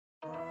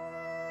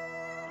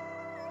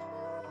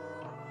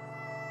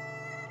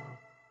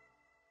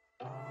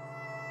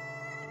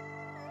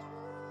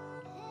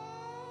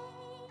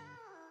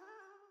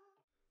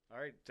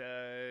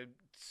right,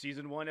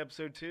 season 1,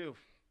 episode 2.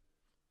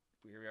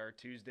 Here we are,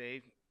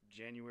 Tuesday,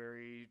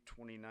 January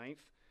 29th.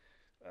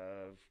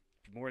 Uh,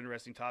 More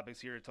interesting topics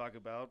here to talk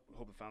about.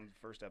 Hope I found the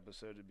first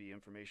episode to be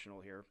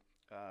informational here.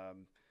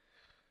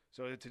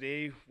 So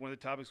today, one of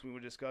the topics we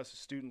will discuss is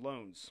student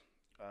loans.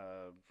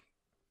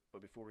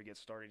 But before we get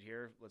started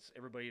here, let's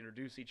everybody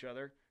introduce each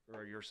other,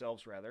 or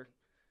yourselves rather.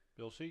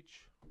 Bill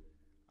Seach.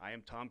 I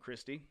am Tom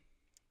Christie.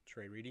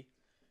 Trey Reedy.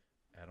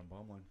 Adam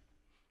Baumline.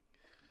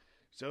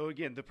 So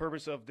again, the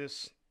purpose of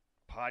this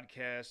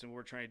podcast and what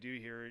we're trying to do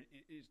here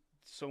is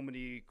so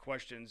many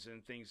questions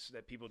and things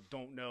that people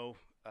don't know.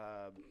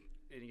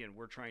 And again,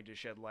 we're trying to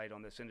shed light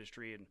on this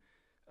industry and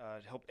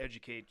help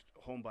educate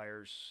home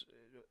buyers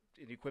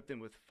and equip them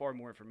with far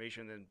more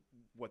information than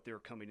what they're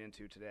coming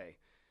into today.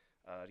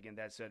 Again,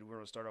 that said, we're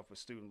going to start off with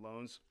student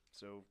loans.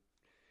 So,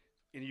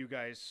 any of you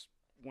guys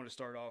want to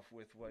start off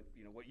with what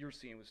you're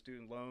seeing with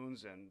student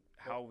loans and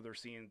how they're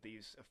seeing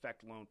these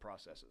affect loan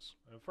processes?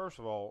 And first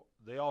of all,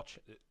 all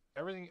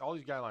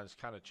these guidelines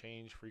kind of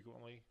change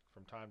frequently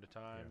from time to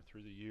time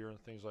through the year and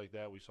things like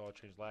that. We saw it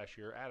change last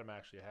year. Adam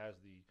actually has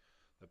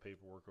the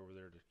paperwork over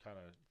there to kind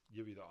of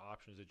give you the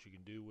options that you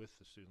can do with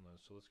the student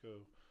loans. So let's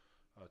go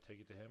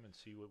take it to him and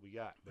see what we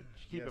got. But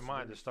keep in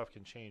mind, this stuff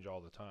can change all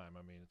the time.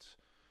 I mean,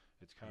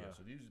 it's kind of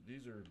so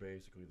these are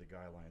basically the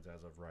guidelines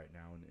as of right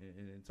now,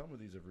 and some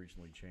of these have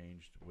recently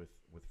changed with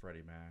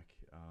Freddie Mac,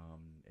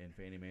 and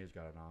Fannie Mae's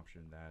got an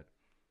option that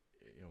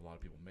a lot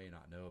of people may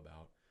not know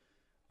about.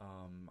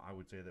 I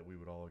would say that we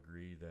would all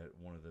agree that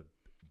one of the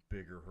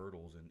bigger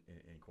hurdles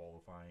in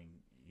qualifying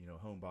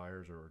home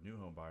buyers or new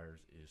home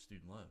buyers is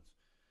student loans.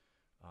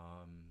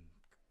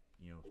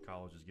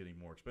 College is getting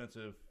more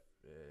expensive.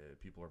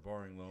 People are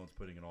borrowing loans,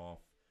 putting it off.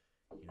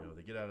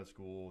 They get out of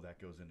school, that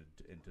goes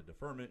into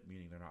deferment,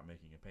 meaning they're not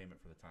making a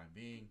payment for the time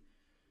being.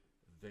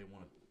 They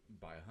want to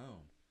buy a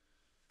home.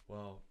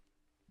 Well,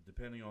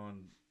 depending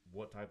on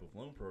what type of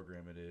loan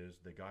program it is,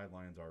 the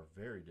guidelines are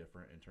very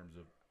different in terms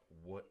of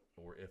what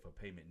or if a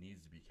payment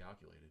needs to be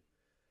calculated.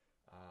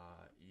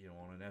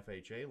 On an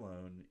FHA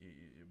loan,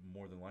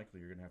 more than likely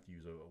you're going to have to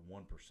use a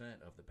 1%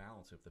 of the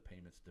balance if the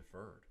payment's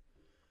deferred.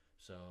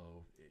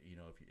 So,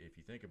 if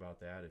you think about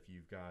that, if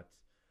you've got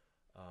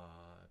a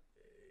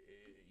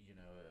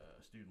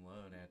student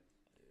loan at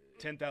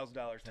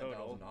 $10,000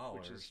 total,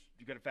 which is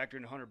you got to factor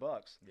in $100.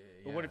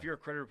 But what if your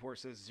credit report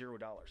says $0?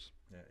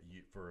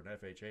 For an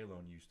FHA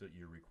loan,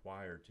 you're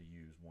required to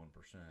use 1%.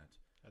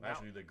 And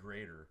actually, the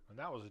greater. And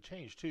that was a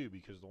change too,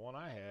 because the one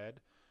I had,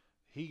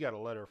 he got a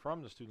letter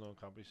from the student loan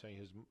company saying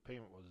his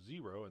payment was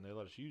 0, and they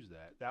let us use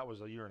that. That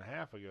was a year and a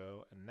half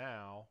ago, and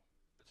now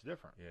it's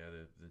different.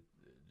 Yeah,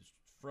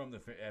 from the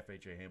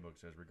FHA handbook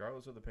says,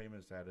 regardless of the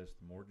payment status,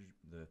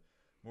 the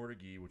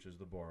mortgagee, which is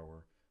the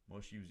borrower,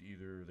 must use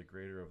either the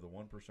greater of the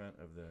 1%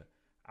 of the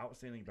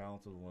outstanding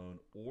balance of the loan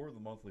or the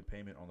monthly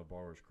payment on the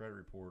borrower's credit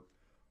report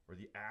or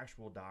the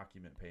actual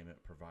document payment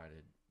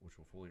provided, which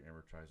will fully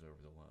amortize over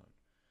the loan.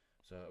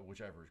 So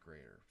whichever is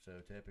greater.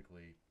 So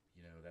typically,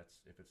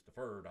 that's if it's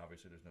deferred,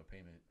 obviously there's no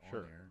payment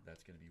on there.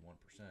 That's going to be 1%.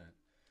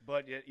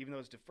 But yet, even though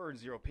it's deferred,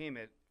 0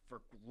 payment,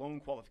 for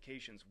loan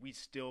qualifications, we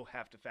still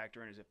have to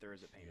factor in as if there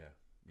is a payment.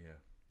 Yeah.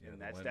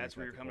 And that's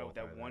where you're coming up with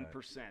that 1%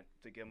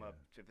 to get them up.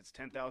 If it's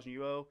 $10,000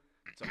 you owe,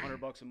 it's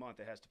 $100 a month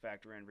that has to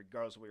factor in,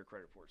 regardless of what your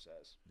credit report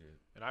says. Yeah.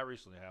 And I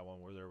recently had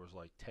one where there was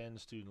like 10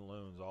 student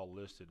loans all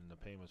listed, and the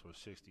payments was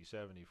 60,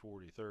 70,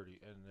 40, 30,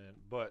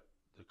 but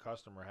the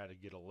customer had to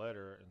get a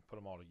letter and put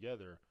them all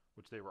together,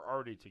 which they were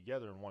already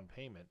together in one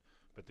payment,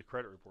 but the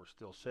credit report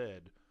still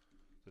said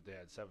that they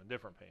had 7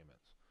 different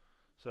payments.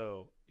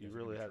 So you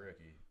really have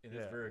tricky, and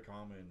it's very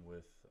common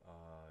with.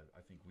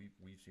 I think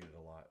we've seen it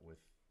a lot with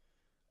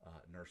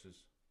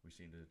nurses. We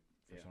seem to,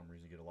 for some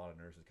reason, get a lot of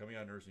nurses coming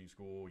out of nursing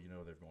school.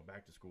 They're going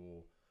back to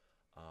school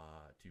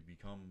to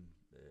become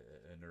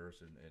a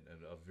nurse, and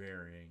of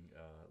varying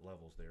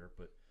levels there.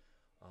 But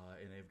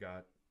and they've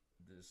got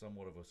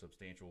somewhat of a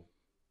substantial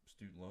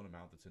student loan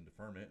amount that's in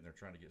deferment, and they're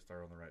trying to get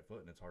started on the right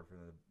foot. And it's hard for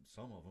them.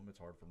 Some of them, it's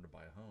hard for them to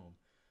buy a home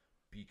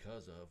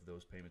because of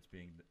those payments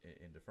being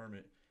in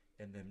deferment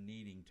and them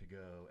needing to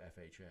go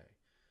FHA.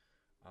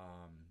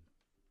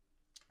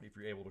 If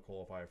you're able to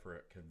qualify for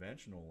a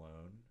conventional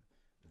loan,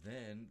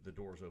 then the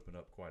doors open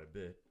up quite a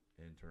bit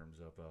in terms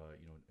of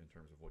in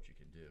terms of what you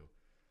can do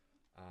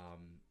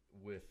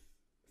with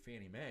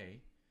Fannie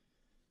Mae.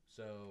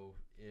 So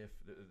if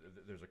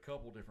there's a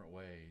couple different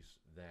ways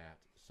that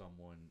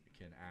someone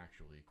can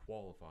actually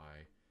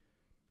qualify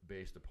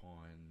based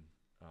upon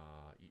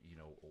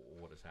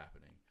what is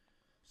happening.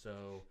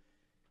 So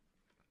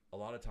a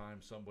lot of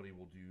times somebody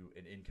will do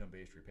an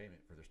income-based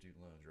repayment for their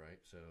student loans, right?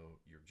 So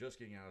you're just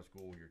getting out of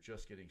school, you're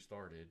just getting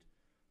started.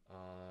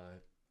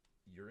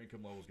 Your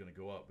income level is going to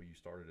go up, but you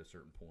start at a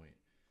certain point.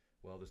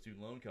 Well, the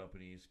student loan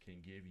companies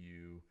can give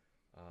you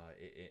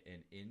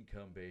an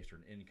income-based or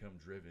an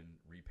income-driven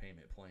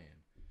repayment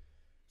plan.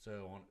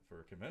 So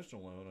for a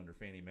conventional loan under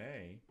Fannie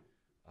Mae,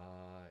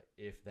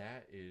 if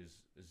that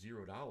is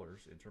 $0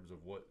 in terms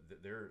of what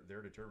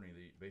they're determining,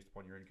 based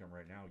upon your income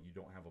right now, you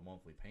don't have a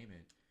monthly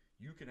payment,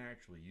 you can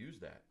actually use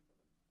that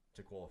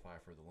to qualify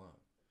for the loan.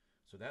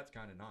 So that's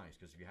kind of nice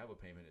because if you have a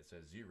payment that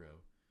says 0,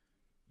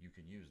 you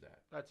can use that.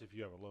 That's if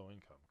you have a low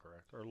income,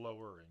 correct? Or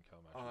lower income,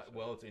 I should say.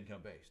 Well, it's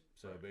income based.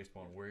 So Right. based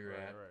upon where you're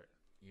at, Right.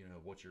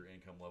 what your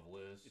income level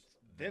is. It's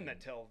them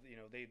that tell,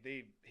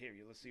 they here,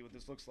 let's see what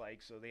this looks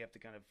like. So they have to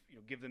kind of,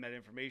 give them that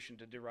information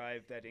to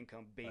derive that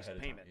income-based ahead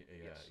of payment. Time.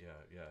 Yeah, Yes.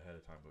 yeah, ahead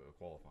of time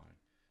qualifying.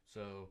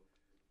 So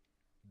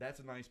that's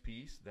a nice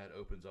piece that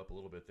opens up a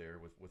little bit there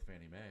with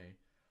Fannie Mae.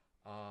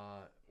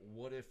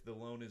 What if the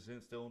loan is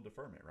still in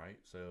deferment, right?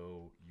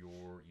 So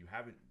you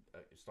haven't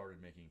started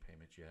making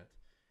payments yet,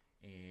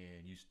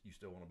 and you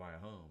still want to buy a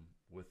home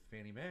with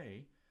Fannie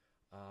Mae.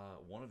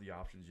 One of the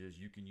options is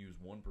you can use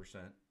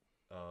 1%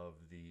 of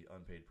the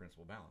unpaid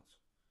principal balance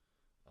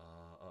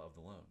of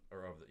the loan,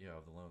 or of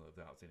the loan of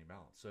the outstanding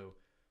balance. So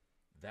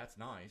that's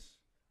nice.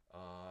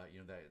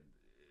 That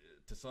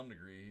to some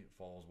degree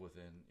falls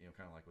within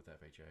kind of like with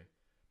FHA,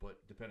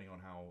 but depending on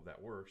how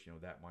that works,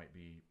 that might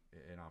be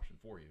an option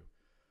for you.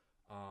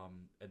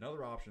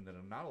 Another option that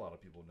not a lot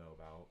of people know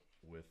about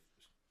with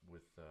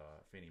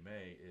Fannie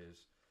Mae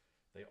is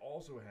they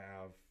also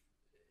have,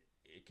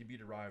 it can be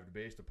derived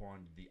based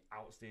upon the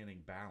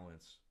outstanding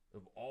balance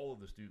of all of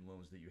the student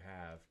loans that you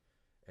have,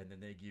 and then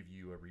they give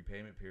you a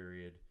repayment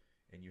period,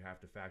 and you have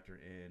to factor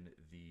in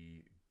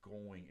the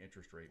going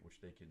interest rate, which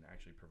they can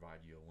actually provide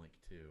you a link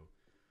to.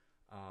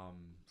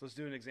 So let's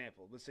do an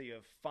example. Let's say you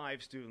have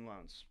 5 student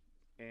loans,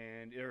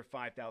 and they're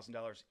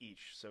 $5,000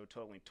 each, so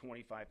totaling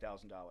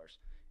 $25,000.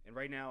 And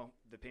right now,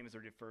 the payments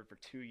are deferred for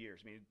 2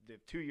 years. I mean, the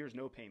 2 years,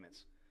 no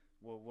payments.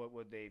 Well,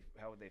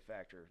 how would they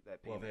factor that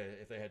Well, payment?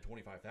 if they had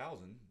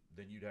 25,000,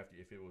 then you'd have to,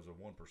 if it was a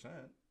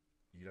 1%,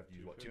 you'd have to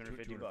use what,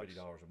 $250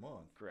 $250 a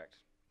month. Correct.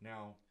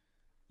 Now,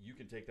 you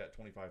can take that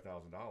 $25,000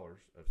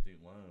 of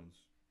student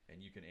loans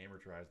and you can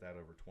amortize that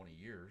over 20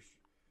 years.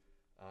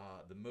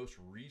 The most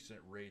recent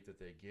rate that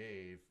they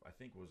gave, I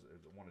think, was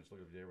the one I just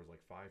looked at today, was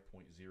like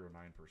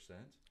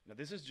 5.09%. Now,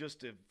 this is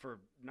just for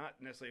not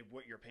necessarily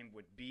what your payment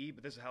would be,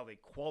 but this is how they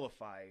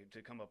qualify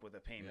to come up with a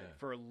payment Yeah.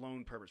 for a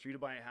loan purpose. For you to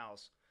buy a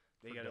house,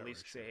 they For got to at debt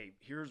least say, hey,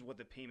 here's what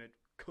the payment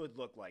could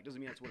look like. Doesn't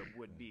mean that's what it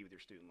would be with your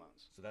student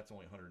loans. So that's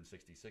only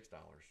 $166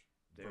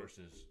 There.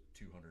 versus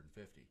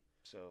 $250.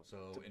 So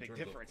So it's a in big terms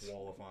difference. of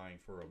qualifying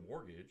for a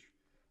mortgage,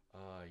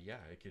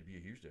 it could be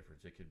a huge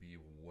difference. It could be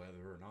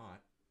whether or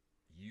not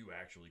you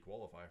actually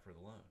qualify for the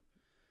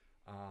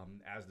loan.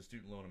 As the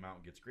student loan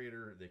amount gets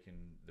greater,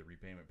 the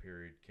repayment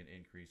period can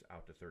increase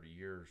out to 30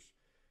 years,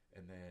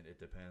 and then it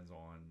depends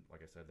on,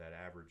 like I said, that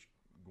average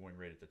going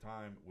rate at the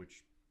time,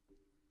 which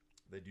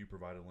they do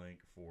provide a link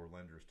for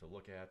lenders to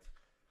look at.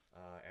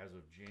 As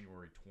of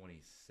January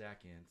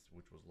 22nd,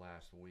 which was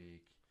last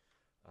week,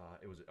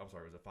 it was a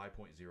 5.05%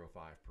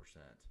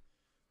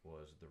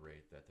 was the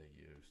rate that they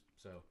used.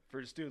 So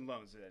For the student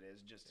loans, that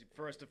is, just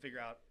for us to figure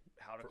out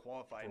how to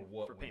qualify for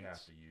what for we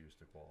payments. have to use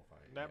to qualify.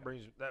 That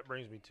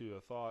brings me to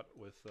a thought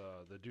with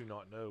the do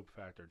not know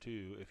factor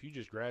too. If you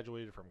just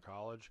graduated from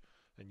college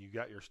and you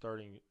got your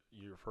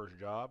first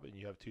job and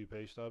you have 2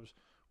 pay stubs,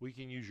 we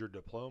can use your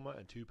diploma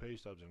and 2 pay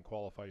stubs and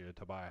qualify you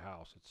to buy a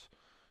house.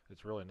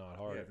 It's really not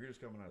hard. Yeah, if you're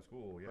just coming out of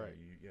school, Right.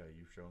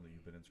 you've shown that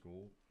you've been in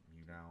school.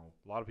 You now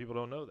A lot of people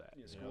don't know that.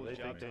 Yeah, You school know, is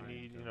they think job they time.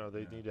 need,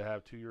 Yeah. need to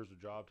have 2 years of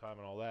job time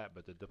and all that,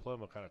 but the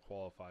diploma kind of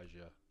qualifies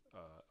you.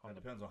 It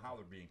depends on how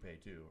they're being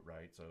paid too,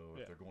 right? So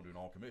Yeah. if they're going to an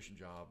all commission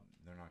job,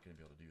 they're not going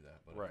to be able to do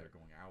that. But Right. if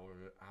they're going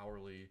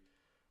hourly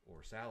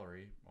or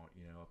salary,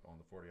 on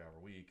the 40-hour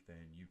week,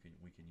 then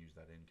we can use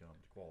that income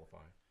to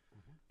qualify.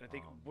 And I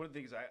think one of the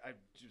things I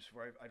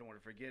don't want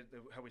to forget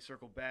how we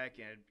circle back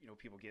and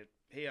people get,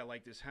 hey, I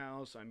like this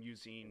house, I'm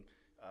using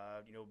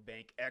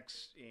bank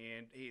X,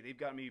 and hey, they've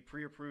got me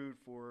pre-approved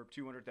for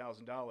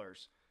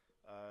 $200,000.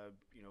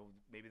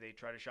 Maybe they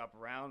try to shop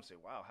around and say,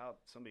 wow, how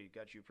somebody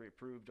got you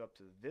pre-approved up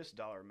to this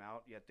dollar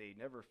amount, yet they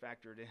never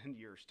factored in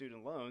your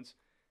student loans.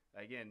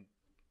 Again,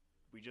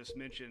 we just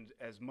mentioned,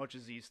 as much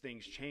as these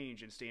things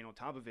change and staying on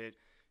top of it,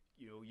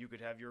 you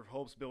could have your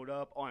hopes build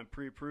up. Oh, I'm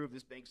pre-approved.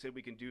 This bank said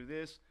we can do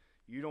this.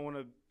 You don't want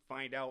to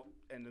find out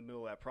in the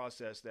middle of that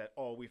process that,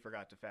 oh, we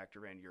forgot to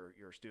factor in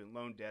your student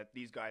loan debt.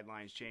 These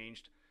guidelines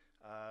changed.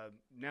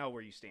 Now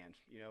where you stand,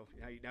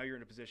 now you're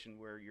in a position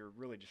where you're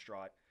really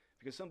distraught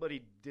because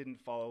somebody didn't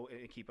follow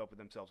and keep up with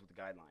themselves with the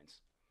guidelines.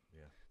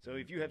 Yeah. So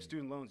if you have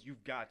student loans,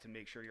 you've got to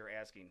make sure you're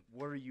asking,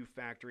 what are you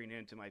factoring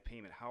into my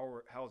payment?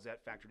 How is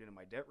that factored into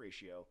my debt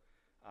ratio?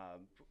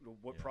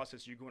 What Yeah.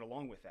 process are you going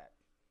along with that?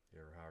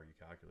 Or how are you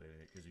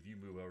calculating it? Because if you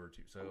move over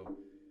to,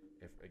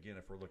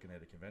 if we're looking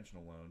at a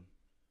conventional loan,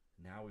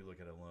 now we look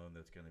at a loan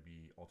that's going to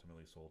be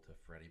ultimately sold to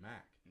Freddie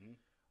Mac. Mhm.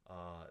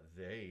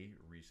 They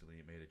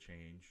recently made a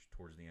change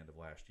towards the end of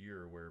last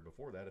year where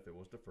before that, if it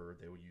was deferred,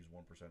 they would use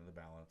 1% of the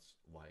balance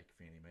like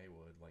Fannie Mae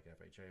would, like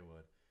FHA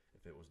would,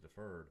 if it was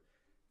deferred.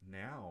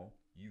 Now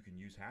you can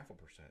use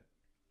 0.5%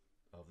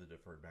 of the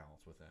deferred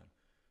balance with them.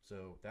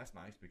 So that's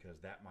nice because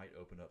that might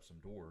open up some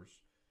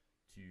doors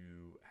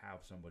to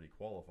have somebody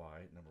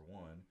qualify, number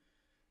one.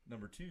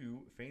 Number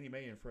two, Fannie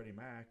Mae and Freddie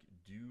Mac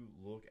do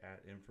look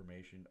at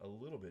information a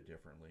little bit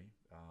differently.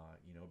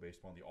 Based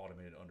upon the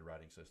automated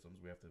underwriting systems,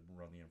 we have to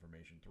run the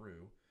information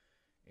through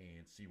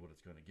and see what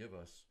it's going to give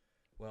us.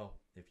 Well,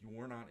 if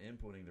we're not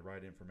inputting the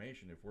right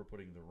information, if we're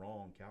putting the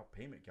wrong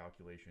payment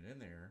calculation in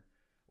there,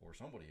 or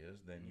somebody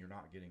is, then you're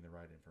not getting the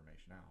right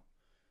information out.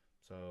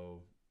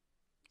 So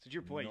to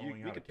your point,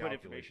 we could put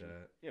information.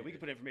 That, we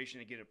could put information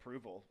and get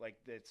approval. Like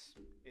that's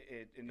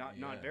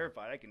not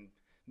verified. I can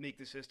make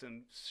the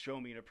system show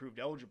me an approved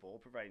eligible,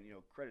 providing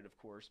credit, of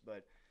course.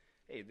 But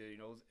hey,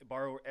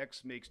 borrower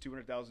X makes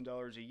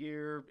 $200,000 a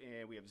year,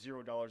 and we have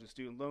 $0 in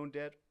student loan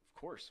debt. Of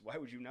course, why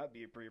would you not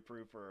be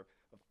pre-approved for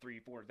a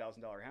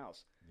 $300,000-$400,000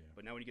 house? Yeah.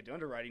 But now when you get to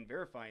underwriting,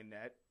 verifying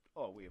that,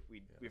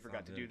 we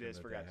forgot to do this,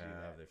 forgot to do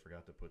that. They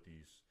forgot to put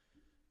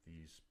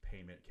these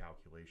payment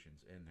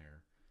calculations in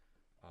there,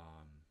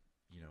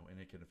 and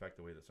it can affect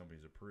the way that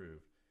somebody's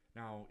approved.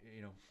 Now,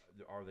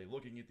 are they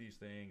looking at these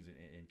things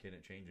and can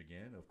it change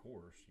again? Of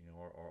course,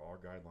 our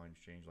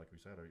guidelines change, like we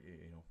said,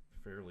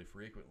 fairly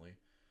frequently.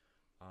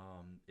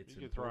 It's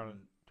you could throw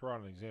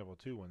out an example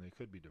too when they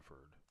could be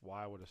deferred.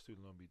 Why would a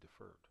student loan be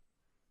deferred?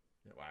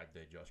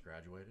 They just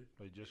graduated.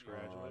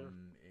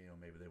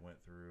 Maybe they went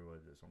through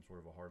some sort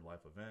of a hard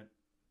life event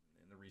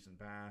in the recent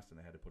past, and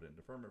they had to put it in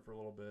deferment for a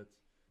little bit.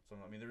 So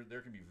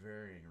there can be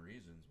varying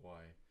reasons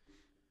why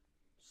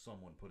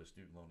someone put a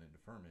student loan in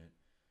deferment.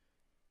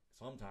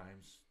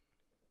 Sometimes,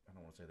 I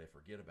don't want to say they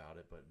forget about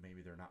it, but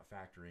maybe they're not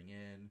factoring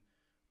in,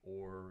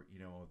 or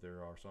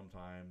there are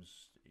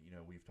sometimes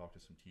we've talked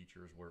to some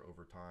teachers where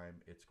over time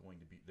it's going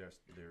to be there's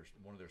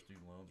one of their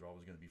student loans are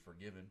always going to be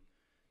forgiven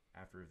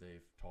after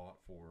they've taught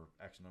for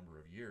X number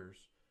of years.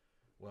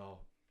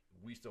 Well,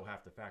 we still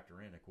have to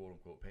factor in a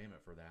quote-unquote payment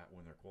for that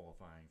when they're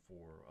qualifying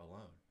for a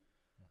loan.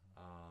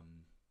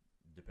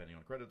 Depending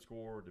on credit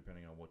score,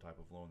 depending on what type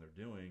of loan they're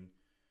doing,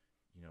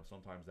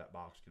 sometimes that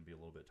box can be a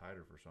little bit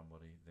tighter for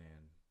somebody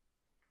than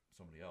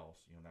somebody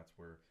else. That's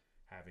where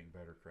having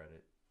better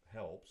credit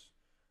helps.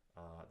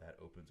 That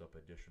opens up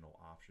additional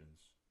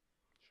options.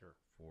 Sure.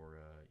 For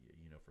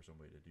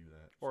somebody to do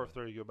that. Or if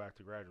you go back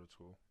to graduate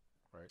school,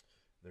 right?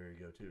 There you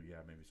go too.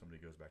 Yeah, maybe somebody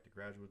goes back to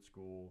graduate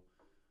school.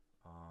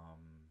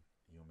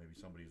 Maybe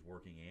somebody's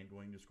working and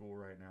going to school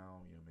right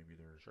now. Maybe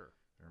their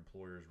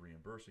employer's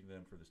reimbursing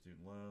them for the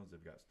student loans.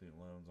 They've got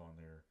student loans on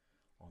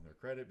their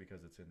credit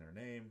because it's in their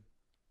name.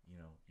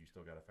 You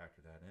still got to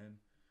factor that in.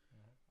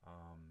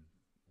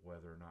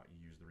 Whether or not you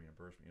use the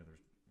reimbursement,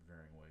 there's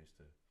varying ways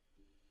to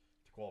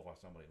qualify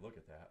somebody to look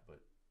at that.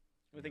 But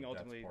I think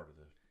ultimately, that's part of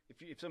the.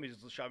 If somebody's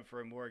shopping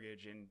for a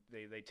mortgage and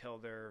they tell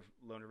their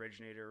loan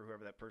originator or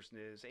whoever that person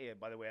is, hey,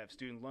 by the way, I have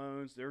student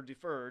loans, they're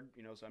deferred,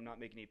 so I'm not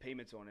making any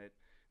payments on it.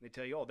 And they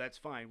tell you, oh, that's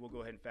fine, we'll go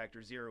ahead and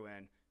factor zero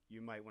in.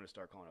 You might want to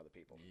start calling other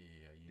people.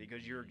 Yeah,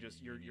 because you're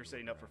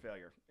setting up for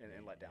failure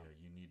and let down.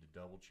 Yeah, you need to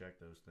double check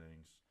those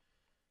things.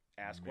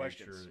 Ask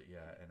questions.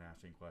 And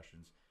asking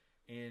questions.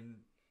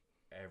 And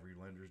every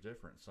lender is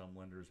different. Some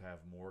lenders have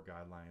more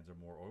guidelines or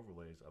more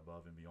overlays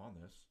above and beyond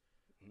this.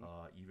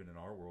 Even in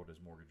our world as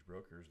mortgage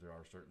brokers, there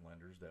are certain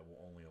lenders that will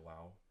only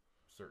allow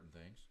certain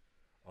things.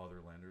 Other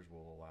lenders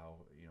will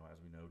allow, as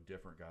we know,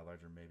 different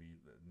guidelines or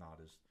maybe not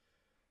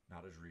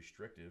as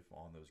restrictive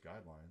on those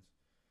guidelines.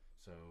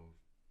 So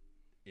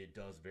it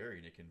does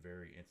vary, and it can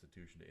vary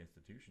institution to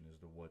institution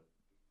as to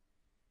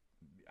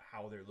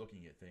how they're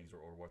looking at things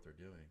or what they're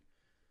doing.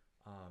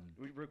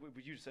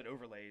 You just said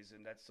overlays,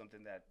 and that's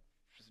something that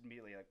just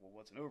immediately like, well,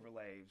 what's an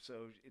overlay?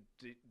 So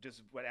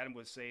just what Adam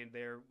was saying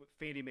there,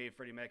 Fannie Mae and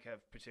Freddie Mac have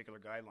particular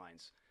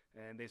guidelines,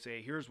 and they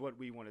say, here's what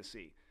we want to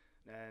see.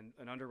 And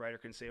an underwriter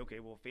can say, okay,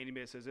 well, Fannie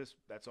Mae says this,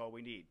 that's all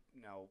we need.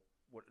 Now,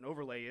 what an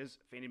overlay is,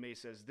 Fannie Mae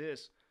says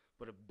this,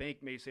 but a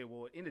bank may say,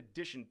 well, in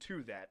addition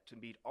to that, to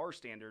meet our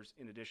standards,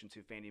 in addition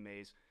to Fannie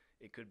Mae's,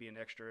 it could be an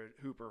extra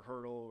hoop or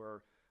hurdle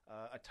or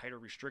a tighter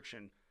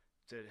restriction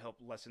to help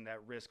lessen that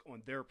risk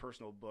on their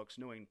personal books,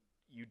 knowing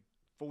you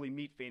fully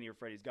meet Fannie or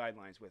Freddie's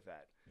guidelines with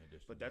that.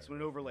 But that's what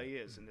an overlay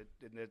is. And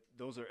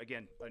those are,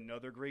 again,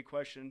 another great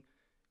question.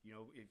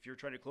 If you're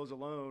trying to close a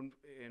loan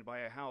and buy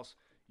a house,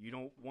 you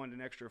don't want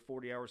an extra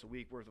 40 hours a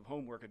week worth of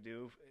homework to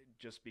do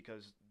just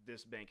because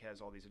this bank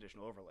has all these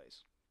additional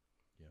overlays.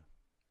 Yeah.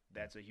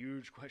 That's a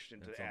huge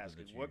question to ask.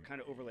 What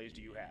kind of overlays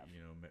do you have?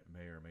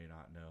 May or may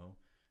not know.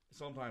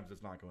 Sometimes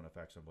it's not going to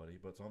affect somebody,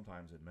 but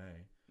sometimes it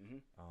may.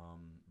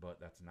 But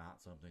that's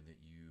not something that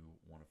you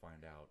want to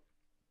find out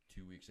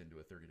 2 weeks into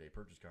a 30-day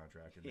purchase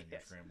contract, and then you're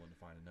scrambling to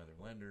find another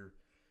lender,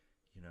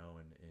 and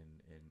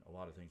a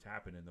lot of things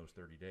happen in those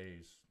 30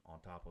 days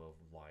on top of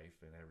life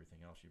and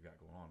everything else you've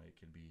got going on. It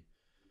can be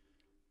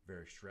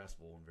very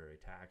stressful and very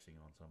taxing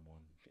on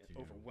someone.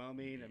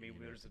 Overwhelming.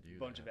 There's a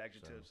bunch of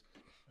adjectives.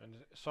 So. And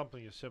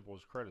something as simple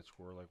as credit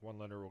score, like one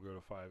lender will go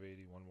to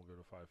 580, one will go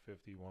to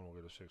 550, one will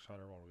go to 600,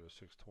 one will go to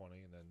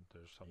 620, and then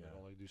there's some that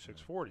only do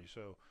 640.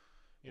 So,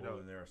 and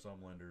there are some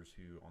lenders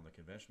who, on the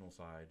conventional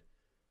side,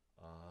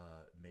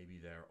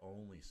 maybe they're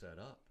only set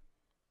up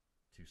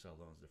to sell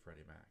loans to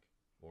Freddie Mac,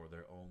 or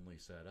they're only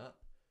set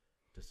up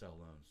to sell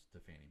loans to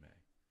Fannie Mae.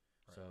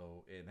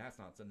 So, and that's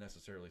not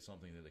necessarily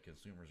something that the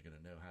consumer is going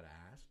to know how to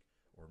ask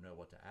or know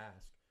what to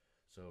ask.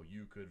 So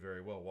you could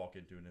very well walk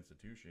into an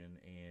institution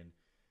and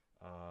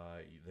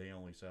they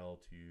only sell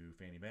to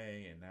Fannie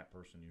Mae, and that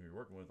person you're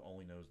working with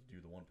only knows to do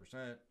the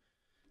 1%.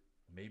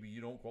 Maybe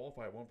you don't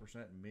qualify at 1%.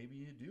 Maybe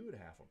you do at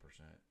 0.5%.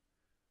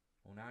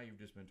 Well, now you've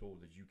just been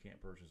told that you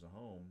can't purchase a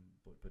home,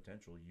 but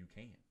potentially you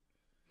can.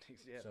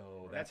 Yeah.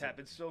 So that's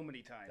happened so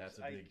many times. That's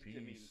a big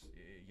piece.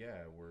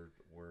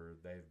 Where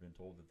they've been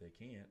told that they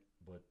can't,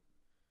 but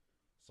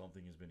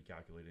something has been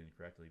calculated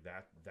incorrectly.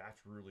 That's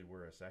really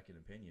where a second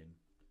opinion.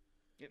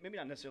 Yeah, maybe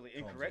not necessarily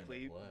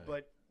incorrectly,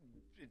 but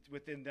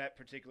within that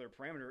particular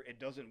parameter, it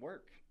doesn't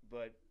work.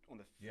 But on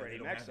the Freddie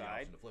Mac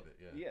side, to flip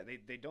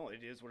it. They don't.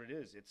 It is what it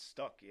is. It's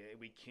stuck.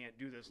 We can't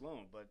do this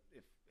loan. But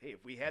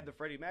if we had the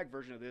Freddie Mac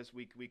version of this,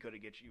 we could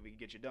get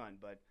you done.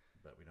 But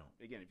we don't.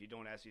 Again, if you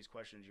don't ask these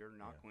questions, you're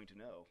not going to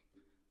know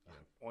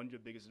on your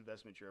biggest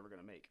investment you're ever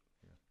going to make.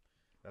 Yeah.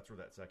 That's where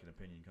that second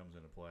opinion comes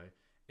into play.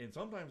 And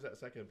sometimes that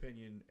second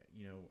opinion,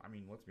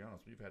 let's be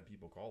honest, we've had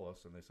people call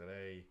us and they said,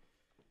 hey,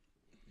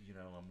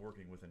 I'm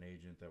working with an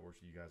agent that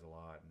works with you guys a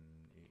lot, and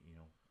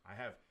I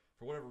have,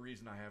 for whatever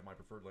reason, I have my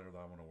preferred lender that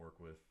I want to work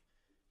with.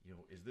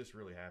 Is this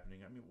really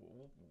happening?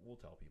 We'll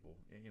tell people,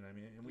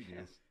 and we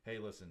do. Hey,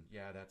 listen,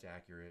 that's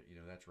accurate.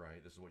 That's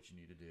right. This is what you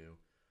need to do.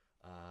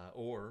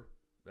 Or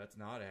that's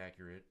not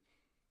accurate.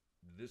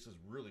 This is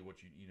really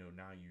what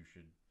now you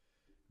should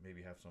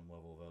maybe have some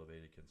level of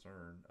elevated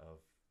concern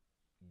of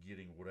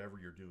getting whatever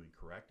you're doing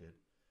corrected.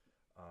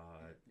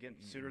 Again,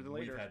 sooner than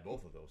later. We've had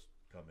both of those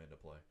come into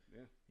play.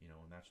 Yeah.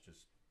 And that's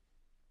just,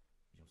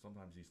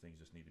 sometimes these things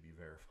just need to be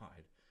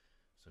verified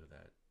so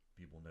that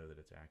people know that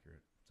it's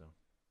accurate. So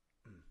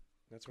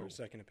that's where a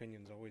second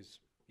opinion's always,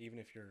 even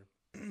if you're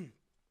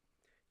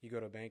you go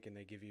to a bank and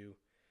they give you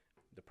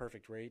the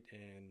perfect rate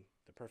and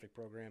the perfect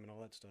program and all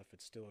that stuff,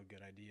 it's still a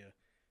good idea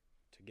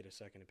to get a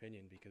second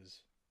opinion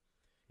because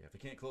if they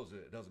can't close it,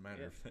 it doesn't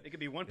matter. It could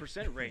be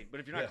 1% rate,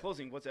 but if you're not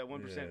closing, what's that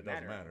 1% it matter?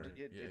 doesn't matter.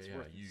 It's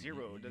worth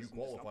zero. You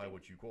qualify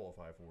what you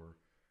qualify for,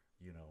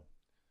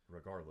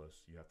 regardless.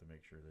 You have to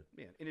make sure that.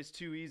 Yeah, and it's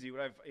too easy.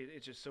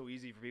 It's just so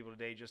easy for people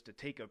today just to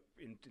take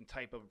and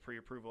type up a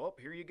pre-approval. Oh,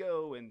 here you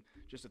go, and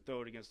just to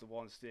throw it against the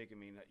wall and stick.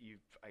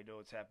 I know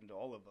it's happened to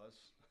all of us.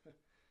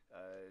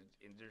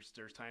 And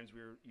there's times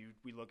where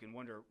we look and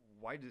wonder,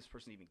 why did this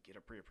person even get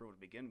a pre-approval to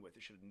begin with?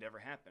 It should have never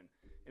happened.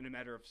 In a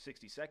matter of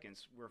 60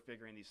 seconds, we're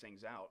figuring these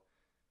things out.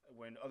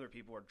 When other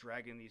people are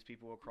dragging these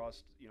people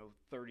across,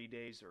 30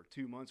 days or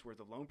 2 months worth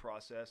of loan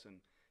process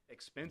and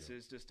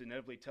expenses, just to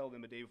inevitably tell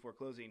them a day before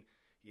closing,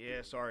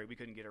 sorry, we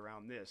couldn't get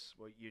around this.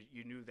 Well,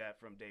 you knew that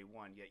from day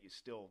one, yet you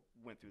still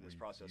went through this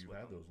process with them. You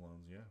had those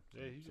loans,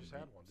 Yeah, you just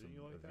had one, didn't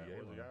you, like that?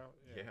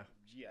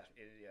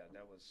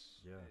 That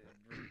was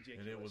ridiculous.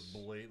 And it was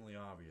blatantly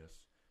obvious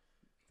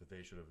that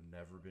they should have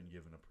never been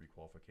given a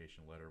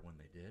pre-qualification letter when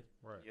they did.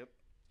 Right. Yep.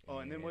 Oh,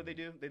 and then what did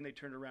they do? Then they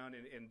turned around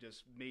and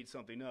just made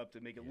something up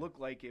to make it look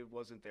like it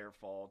wasn't their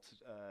fault.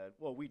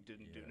 We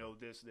didn't know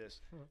this.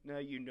 Now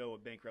a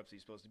bankruptcy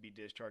is supposed to be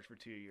discharged for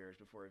 2 years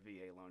before a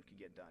VA loan can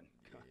get done.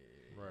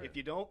 Right. If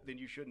you don't, then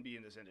you shouldn't be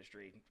in this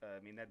industry.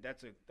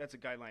 That's a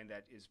guideline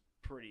that is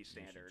pretty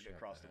standard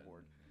across the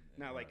board.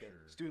 Not like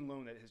a student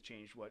loan that has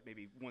changed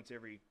maybe once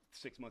every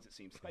 6 months, it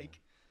seems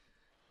like.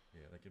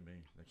 Yeah, that can be.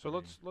 So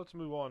let's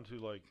move on to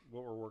like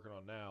what we're working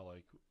on now.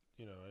 Like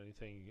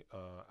anything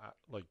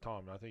like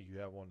Tom, I think you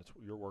have one that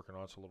you're working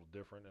on. It's a little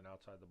different and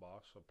outside the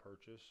box. A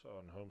purchase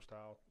on home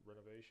style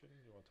renovation.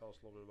 You want to tell us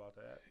a little bit about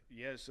that?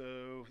 Yeah.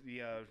 So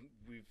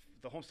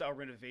the home style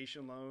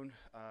renovation loan.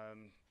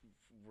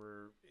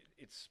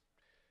 It's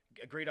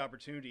a great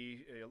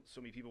opportunity.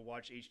 So many people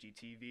watch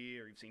HGTV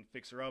or you've seen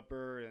Fixer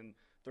Upper, and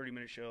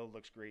 30-minute show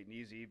looks great and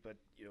easy, but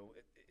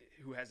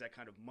who has that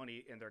kind of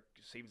money in their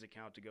savings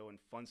account to go and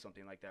fund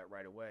something like that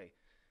right away?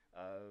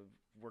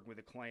 Working with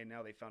a client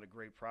now, they found a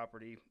great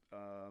property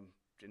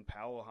in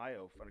Powell,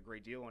 Ohio, found a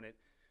great deal on it.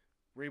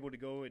 We're able to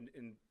go and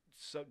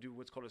do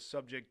what's called a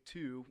subject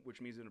to, which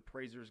means an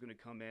appraiser is going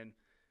to come in,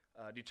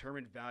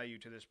 determine value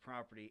to this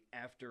property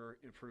after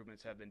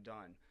improvements have been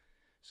done.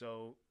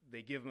 So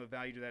they give them a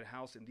value to that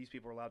house, and these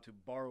people are allowed to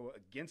borrow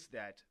against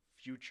that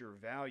future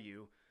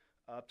value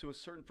up to a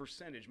certain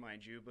percentage,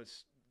 mind you, but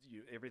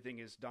everything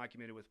is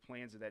documented with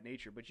plans of that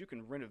nature. But you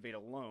can renovate a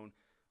loan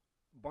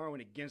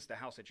borrowing against the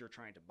house that you're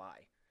trying to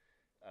buy.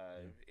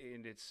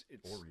 And it's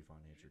or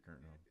refinance your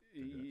current home.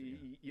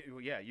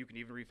 You can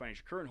even refinance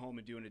your current home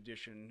and do an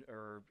addition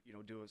or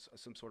do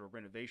some sort of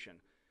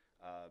renovation.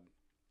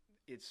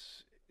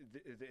 It's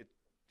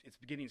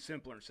getting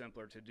simpler and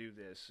simpler to do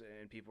this,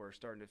 and people are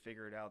starting to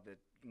figure it out that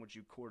once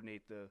you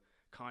coordinate the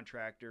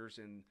contractors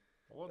and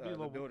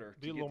the builder,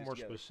 be a little more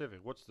specific.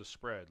 What's the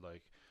spread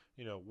like?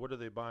 What are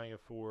they buying it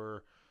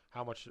for?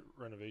 how much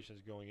renovation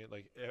is going in,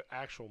 like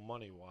actual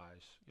money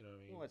wise. You know what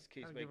I mean? Well, that's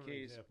case Kinda by give 'em an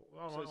case. example.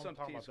 Well, So I'm some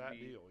talking case about would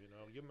that be- deal. You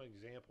know, give them an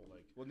example,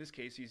 like Well, in this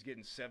case, he's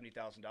getting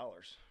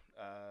 $70,000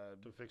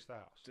 to fix the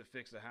house. to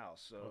fix the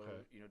house. So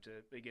Okay. you know,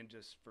 to again,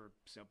 just for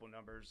simple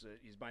numbers,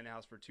 he's buying the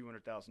house for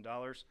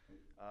 $200,000.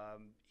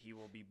 He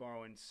will be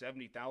borrowing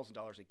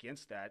 $70,000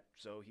 against that,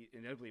 so he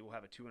inevitably will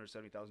have a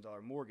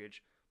 $270,000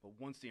 mortgage. But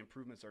once the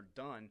improvements are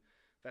done,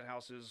 that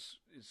house is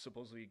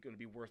supposedly going to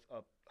be worth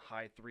up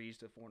high threes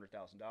to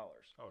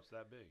 $400,000. Oh, it's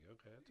that big.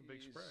 Okay, that's a big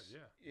spread.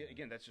 Yeah.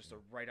 Again, that's just a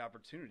right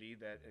opportunity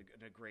that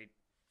and a great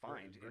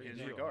find Great in his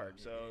deal, regard.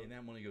 yeah. So and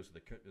that money goes to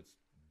the. It's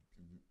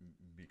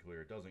be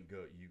clear. It doesn't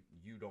go.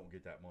 You don't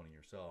get that money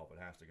yourself. It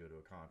has to go to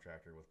a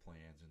contractor with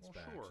plans and Well,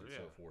 specs sure, and yeah.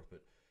 so forth.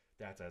 But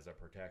that's as a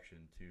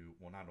protection to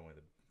not only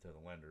to the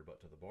lender but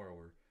to the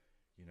borrower.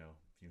 You know,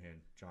 if you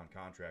hand John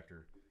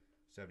Contractor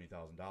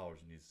 $70,000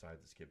 and he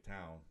decides to skip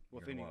town,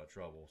 Well, you're in a lot of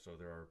trouble. So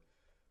there are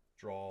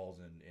draws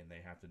and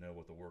they have to know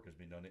what the work has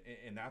been done,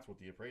 and that's what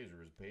the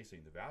appraiser is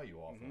basing the value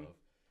off Mhm. of,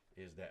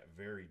 is that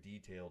very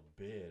detailed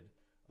bid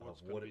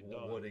What's of gonna be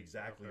done. what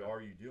exactly Okay.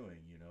 are you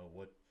doing? You know,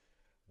 what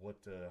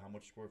how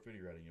much square feet are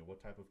you adding? You know,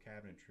 what type of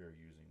cabinetry are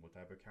you using? What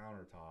type of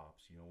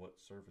countertops? You know, what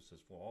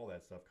surfaces floor? All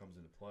that stuff comes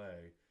into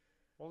play.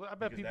 Well, I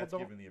bet Because people that's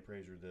don't. giving the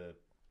appraiser the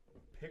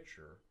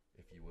picture,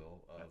 if you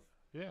will, of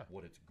Yeah.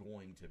 what it's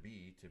going to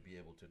be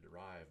able to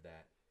derive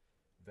that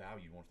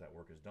value once that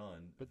work is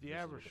done. But the This is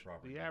what average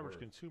property the is average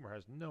worth. consumer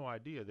has no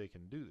idea they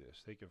can do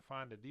this. They can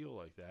find a deal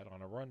like that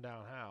on a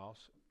rundown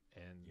house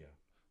and Yeah.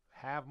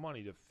 have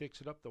money to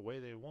fix it up the way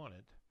they want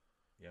it.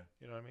 Yeah.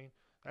 You know what I mean?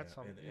 That's Yeah,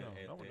 something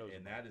no one knows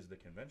and about. that is the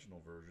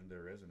conventional version.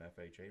 There is an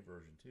FHA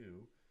version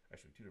too.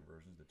 Actually, two different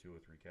versions: the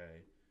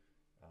 203K.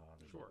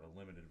 There's Sure. a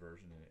limited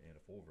version and a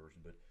full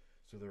version. But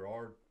so there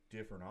are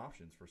different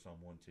options for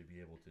someone to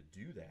be able to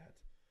do that.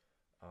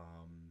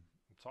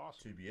 It's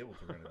awesome. To be able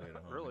to renovate a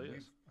It home. really And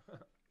is.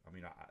 I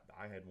mean,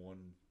 I had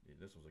one.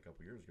 This was a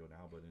couple years ago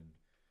now, but in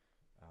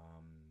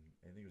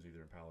I think it was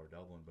either in Palo or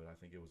Dublin, but I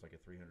think it was like a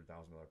 $300,000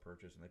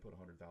 purchase, and they put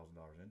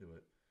 $100,000 into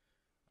it,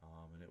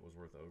 and it was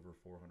worth over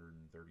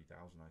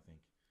 $430,000, I think.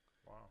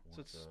 Wow. So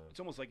once, it's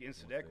almost like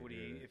instant they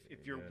equity did it,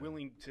 if you're yeah.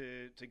 willing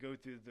to go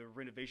through the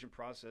renovation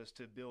process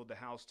to build the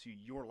house to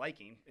your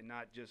liking and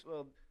not just,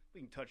 well,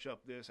 we can touch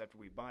up this after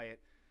we buy it.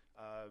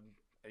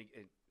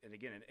 And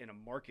again, in a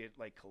market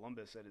like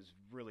Columbus that is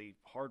really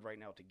hard right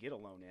now to get a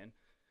loan in,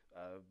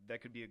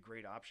 that could be a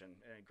great option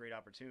and a great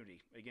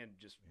opportunity. Again,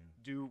 just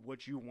do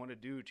what you want to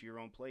do to your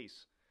own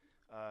place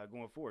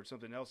going forward.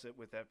 Something else that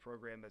with that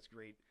program that's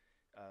great,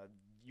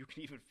 you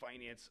can even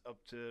finance up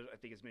to, I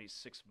think, as many as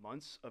 6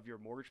 months of your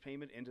mortgage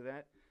payment into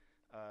that.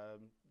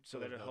 So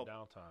there's that'll no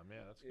help. downtime. Yeah,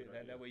 that's a good.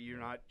 That idea. way you're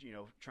not,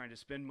 trying to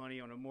spend money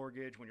on a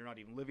mortgage when you're not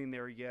even living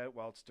there yet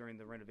while it's during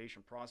the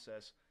renovation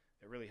process.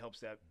 It really helps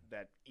that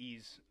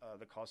ease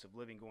the cost of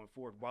living going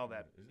forward while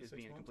that it is 6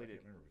 being months? completed. I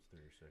can't remember if it's 3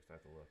 or 6. I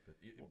have to look.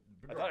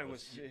 But I thought it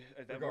was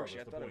at that regardless, worksheet.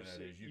 I the thought it point was of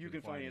that is you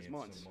can finance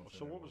months, some months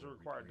So in there what was the where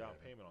required we down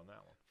had it. payment on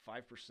that one?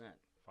 5%.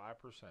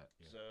 5%.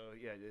 So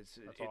yeah, it's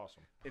That's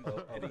awesome.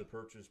 Of the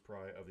purchase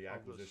price of the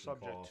Of the acquisition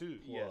subject cost to.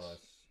 plus Yes.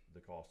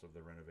 the cost of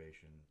the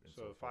renovation. And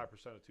So forth.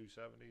 5% of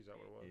 270. Is that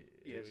what it was?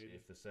 Yes.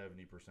 If the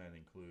 70%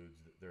 includes,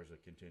 there's a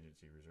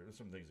contingency reserve. There's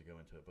some things that go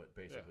into it, but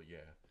basically,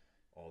 yeah,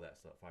 all that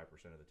stuff, 5%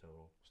 of the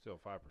total. Still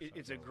 5%.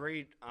 It's a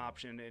great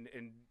option, and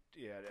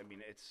yeah, I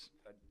mean, I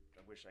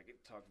wish I could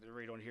talk to the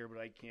rate on here, but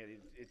I can't.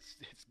 It's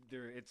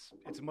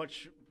a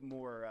much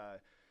more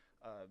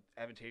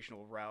advantageous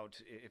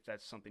route if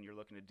that's something you're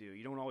looking to do.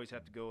 You don't always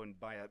have to go and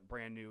buy a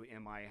brand new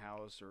MI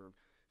house or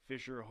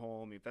Fisher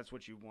home. If that's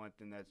what you want,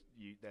 then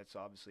that's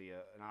obviously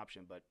an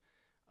option. But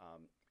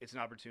it's an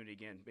opportunity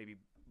again. Maybe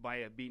buy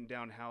a beaten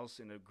down house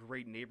in a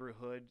great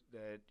neighborhood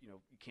that you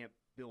can't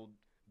build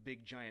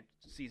big giant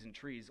seasoned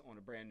trees on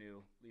a brand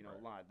new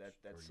Right. lot.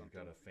 That's Or you've something.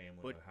 got a family,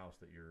 But a house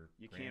that your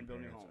you can build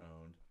a new grandparents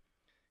home. owned,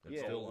 that's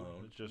Yeah. still Old,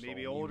 owned. it's just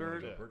Maybe old. You older.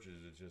 wanted to Yeah.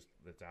 purchase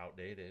it's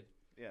outdated.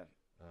 Yeah,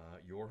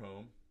 Your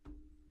home,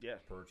 yeah.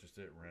 purchased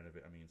it,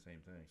 renovate. I mean,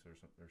 same thing. So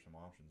there's some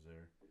options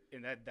there.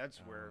 And that's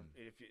where, Um,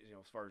 if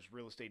as far as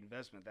real estate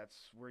investment,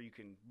 that's where you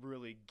can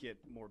really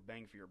get more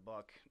bang for your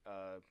buck.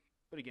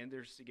 But again,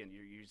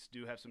 you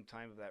do have some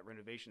time of that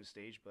renovation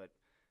stage, but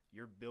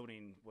you're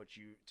building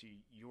to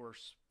your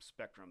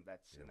spectrum.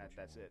 That's Yeah, what you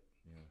that's want. it.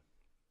 Yeah.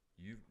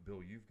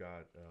 You've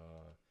got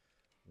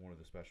one of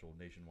the special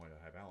nationwide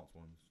high balance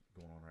ones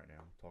going on right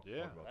now. Talk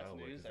Yeah. about That's that a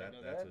little news. bit, I 'cause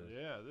know that's that.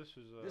 Yeah, this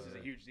is This is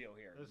a huge deal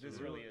here. This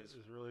really is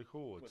It's really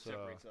cool. what It's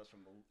separates us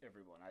from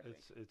everyone. I think.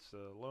 it's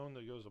a loan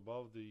that goes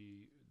above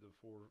the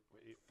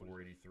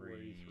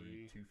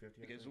 483,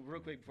 250. I Because think?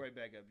 real quick before I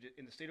back up,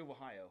 in the state of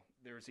Ohio,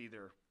 there's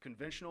either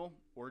conventional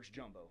or it's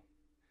jumbo.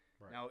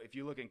 Right. Now, if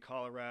you look in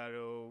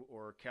Colorado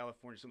or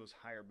California, some of those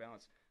higher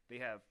balance, they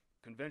have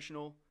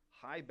conventional,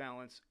 high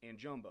balance, and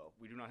jumbo.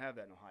 We do not have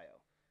that in Ohio.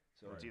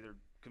 So it's Right. either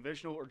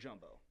conventional or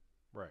jumbo.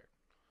 Right.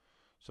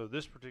 So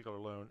this particular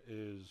loan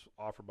is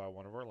offered by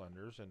one of our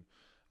lenders, and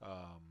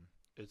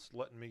it's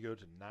letting me go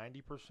to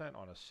 90%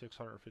 on a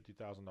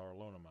 $650,000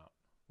 loan amount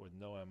with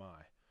no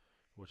MI,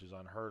 which is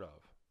unheard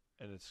of.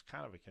 and it's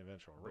kind of a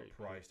conventional But rate.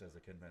 priced as a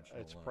conventional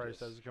It's loan.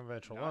 priced as a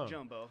conventional Not loan.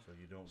 jumbo. So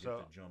you don't get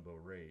So- the jumbo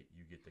rate,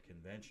 you get the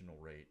conventional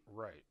rate.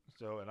 Right.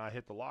 So, and I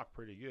hit the lock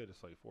pretty good.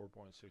 It's like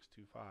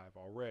 4.625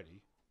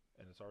 already,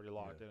 and it's already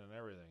locked Yeah. in and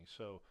everything.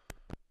 So,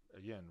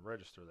 again,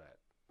 register that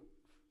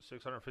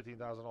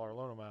 $615,000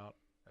 loan amount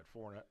at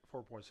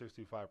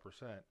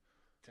 4.625%,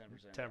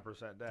 10%.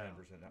 10% down.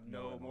 10% down.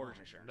 No MI. mortgage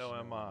insurance. No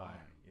MI.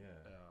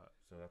 Yeah.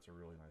 So that's a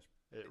really nice.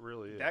 It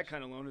really is. That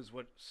kind of loan is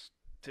what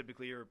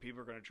typically or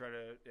people are going to try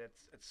to.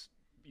 It's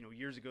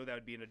years ago that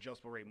would be an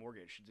adjustable rate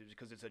mortgage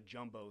because it's a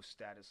jumbo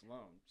status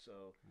loan.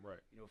 So right.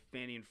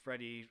 Fannie and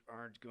Freddie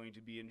aren't going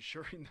to be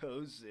insuring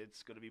those.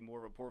 It's going to be more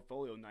of a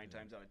portfolio 9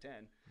 times out of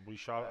 10.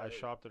 I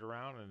shopped it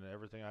around, and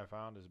everything I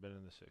found has been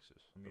in the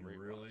sixes. I mean, the rate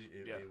really,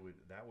 wise.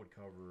 that would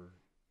cover.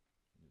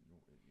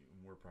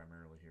 We're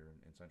primarily here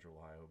in Central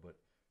Ohio, but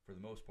for the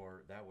most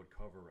part, that would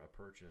cover a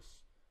purchase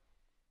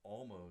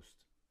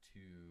almost to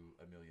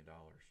 $1 million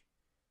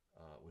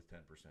with 10%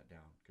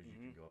 down, because you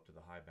can go up to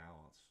the high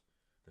balance,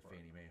 the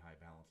Right. Fannie Mae high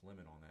balance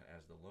limit on that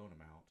as the loan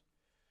amount,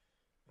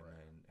 and Right.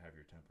 then have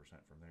your 10%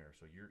 from there.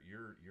 So your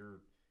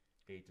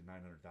 $800,000 to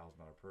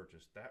 $900,000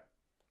 purchase that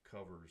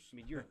covers. I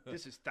mean,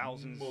 this is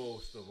thousands.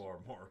 Most of our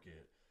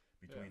market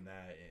between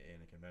that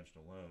and a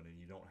conventional loan, and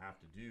you don't have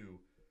to do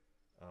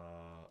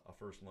a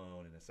first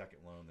loan and a second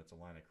loan that's a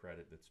line of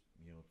credit that's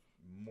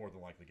more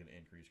than likely going to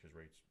increase because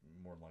rates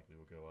more than likely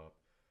will go up,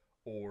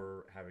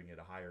 or having it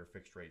a higher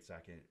fixed rate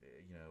second,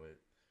 at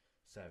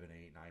 7,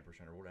 8,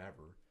 9% or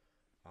whatever.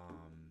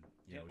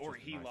 It's Or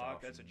just a nice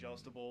HELOC that's option.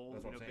 adjustable,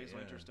 That's what I'm saying, based on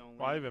yeah. interest only.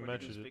 Well, I even or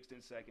mentioned it- fixed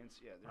in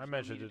seconds. Yeah, there's I no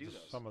mentioned need it to to do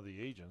those. some of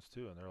the agents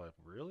too, and they're like,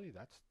 "Really?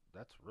 That's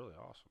really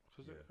awesome,"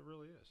 because Yeah. it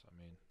really is. I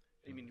mean,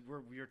 I mean,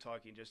 we're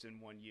talking just in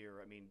 1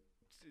 year. I mean,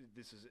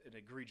 this is an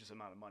egregious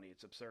amount of money.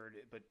 It's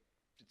absurd, but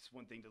it's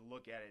one thing to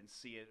look at it and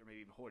see it, or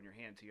maybe even hold it in your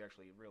hand until you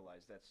actually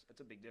realize that's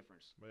a big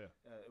difference. yeah,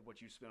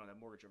 What you spend on that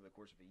mortgage over the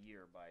course of a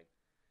year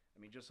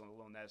just on a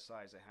loan that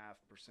size,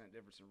 0.5%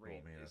 difference in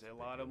rate man, is that's a a big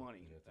lot of deal.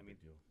 money. Yeah, it's a I mean,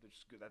 big deal.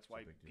 that's It's a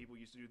why big deal. people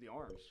used to do the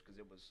ARMs, because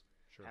it was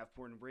sure, half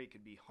point in rate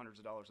could be hundreds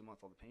of dollars a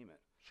month on the payment.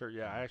 sure.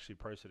 Yeah, I actually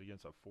priced it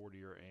against a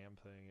 40-year AM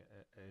thing,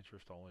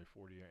 interest only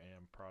 40-year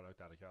AM product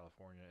out of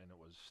California, and it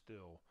was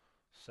still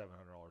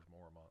 $700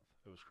 more a month.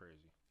 It was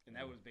crazy. And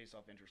that was based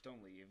off interest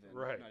only, even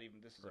Right. not even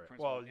this is a Right.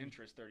 principal Well,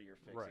 interest 30-year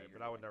fixed. Right, that you're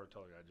but I would doing. never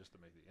tell a guy just to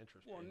make the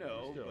interest. Well, payment.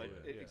 no, Still, but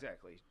yeah.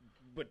 exactly.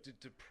 But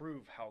to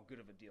prove how good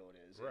of a deal it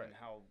is Right. and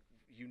how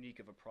unique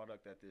of a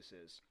product that this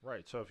is.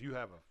 Right. So if you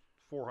have a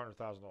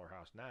 $400,000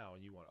 house now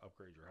and you want to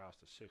upgrade your house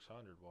to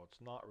 $600,000, well,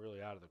 it's not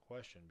really out of the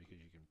question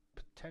because you can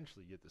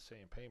potentially get the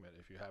same payment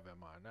if you have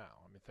MI now.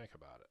 I mean, think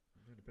about it.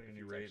 Depending on That's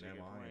your rate actually and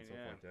a good MI and point, stuff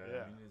yeah. like that.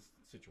 Yeah. I mean, it's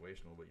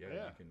situational, but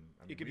Yeah. you can.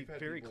 I mean, It could be we've had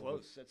very people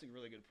close. That's a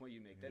really good point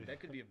you make. That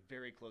could be a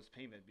very close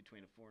payment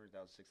between a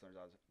 $400,000,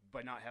 $600,000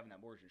 by not having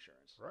that mortgage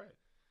insurance. Right.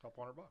 A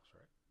couple $100,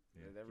 right?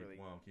 Yeah, that really-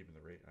 keeping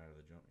the rate out of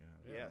the jump.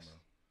 Yeah. Yes.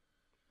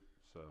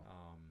 So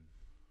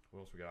What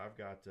else we got?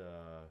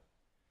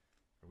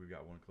 We've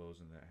got one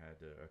closing that had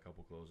a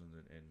couple closings,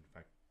 and in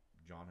fact,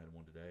 John had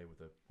one today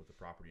with a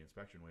property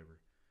inspection waiver.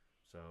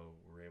 So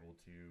we're able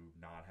to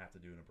not have to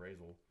do an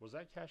appraisal. was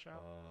that cash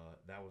out?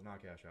 That was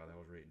not cash out. That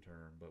was rate and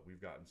term. But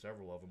we've gotten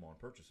several of them on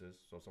purchases.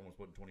 So if someone's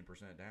putting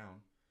 20% down,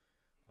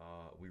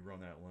 we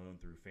run that loan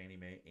through Fannie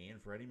Mae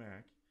and Freddie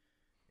Mac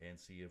and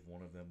see if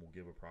one of them will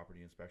give a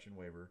property inspection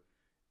waiver.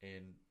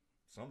 And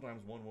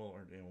sometimes one will,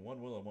 and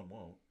one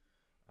won't,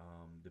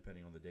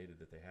 depending on the data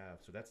that they have.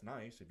 So that's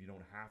nice if you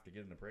don't have to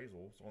get an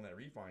appraisal. So on that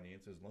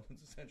refinance, his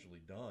loan's essentially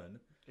done.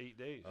 8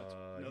 days.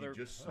 another- He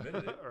just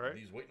submitted it. Right. And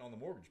he's waiting on the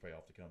mortgage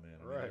payoff to come in. I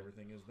mean, Right.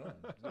 everything is done.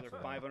 Another So-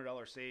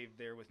 $500 saved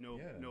there with no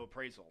Yeah.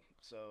 appraisal.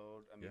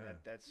 So I mean Yeah.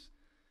 that's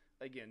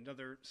again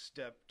another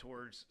step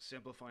towards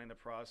simplifying the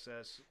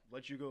process.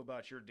 Let you go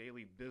about your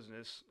daily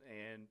business,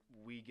 and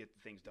we get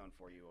things done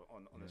for you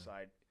on Yeah. the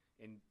side,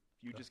 and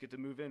you just get to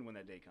move in when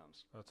that day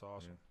comes. That's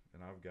awesome. Yeah.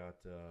 And I've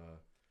got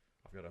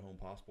a Home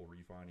Possible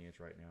refinance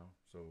right now.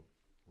 So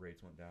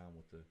rates went down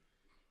with the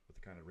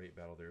kind of rate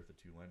battle there with the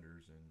two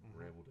lenders, and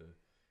we're able to,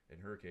 in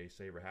her case,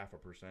 save her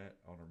 0.5%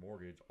 on her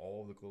mortgage.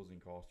 All of the closing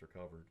costs are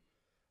covered,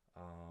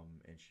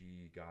 and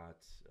she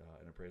got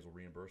an appraisal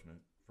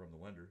reimbursement from the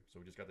lender. So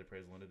we just got the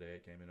appraisal in today.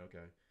 It came in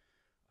okay.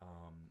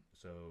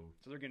 So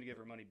So they're going to give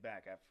her money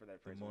back after for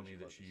that the appraisal. when money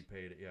that she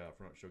closes. paid, up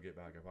front, she'll get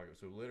back in pocket.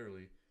 So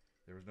literally,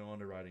 there was no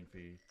underwriting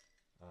fee.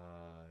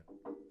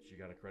 She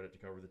got a credit to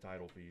cover the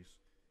title fees.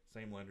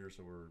 Same lender,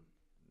 so we're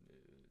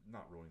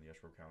not rolling the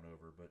escrow account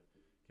over, but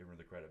giving her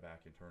the credit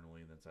back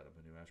internally and then setting up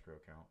a new escrow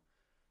account.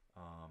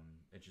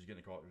 And she's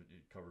getting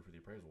covered for the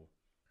appraisal.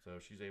 So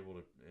she's able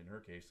to, in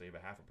her case, save 0.5%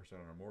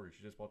 on her mortgage.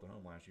 She just bought the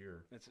home last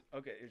year. That's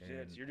okay.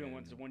 And- You're doing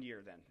and- 1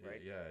 year then,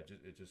 right? Yeah,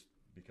 it just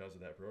because of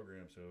that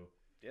program. So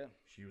Yeah.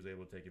 she was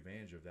able to take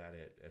advantage of that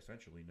at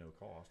essentially no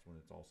cost when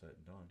it's all said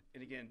and done.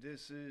 And again,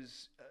 this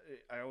is,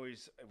 I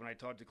always, when I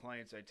talk to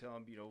clients, I tell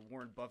them,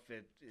 Warren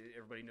Buffett,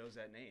 everybody knows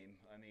that name.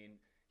 I mean,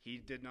 he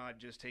did not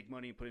just take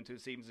money and put it into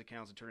savings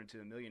accounts and turn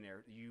into a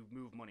millionaire. You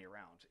move money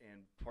around.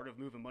 And part of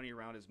moving money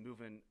around is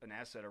moving an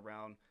asset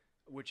around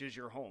which is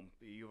your home.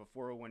 You have a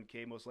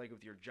 401k, most likely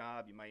with your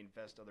job. You might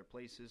invest other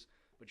places,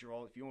 but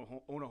if you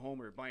own a home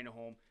or you're buying a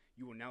home,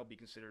 you will now be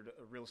considered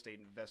a real estate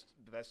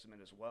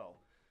investment as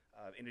well,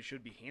 and it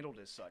should be handled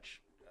as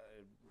such.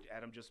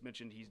 Adam just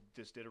mentioned he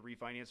just did a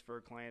refinance for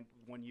a client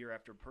 1 year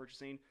after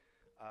purchasing.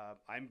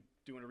 I'm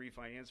doing a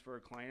refinance for a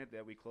client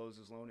that we closed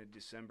his loan in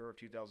December of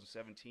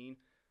 2017.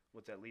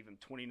 What's that leave him?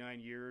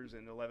 29 years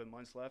and 11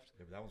 months left.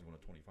 Yeah, but that was one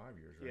of 25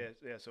 years, right?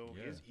 Yeah. So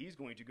he's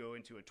going to go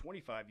into a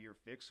 25-year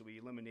fix. So we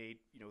eliminate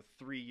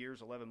 3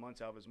 years, 11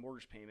 months out of his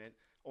mortgage payment.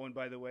 Oh, and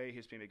by the way,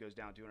 his payment goes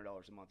down $200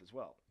 a month as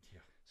well.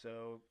 Yeah.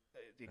 So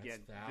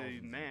again, that's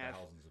the math.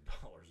 thousands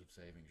of dollars of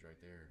savings right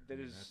there.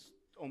 That's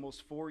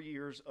almost 4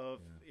 years of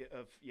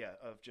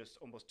just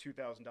almost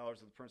 $2,000 of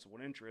the principal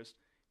and interest.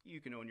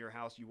 You can own your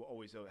house. You will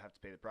always have to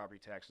pay the property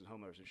tax and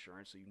homeowners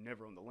insurance, so you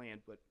never own the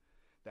land. But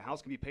the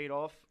house can be paid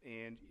off,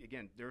 and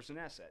again, there's an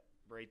asset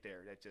right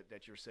there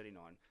that you're sitting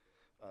on,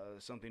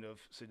 something of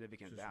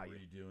significant value.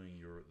 Just redoing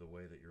the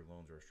way that your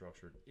loans are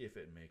structured, if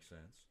it makes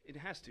sense. It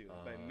has to,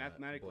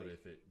 mathematically.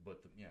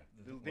 The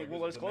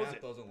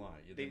math doesn't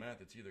lie. The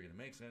math, it's either going to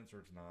make sense or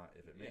it's not.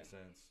 If it makes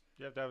sense,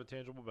 you have to have a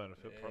tangible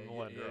benefit from the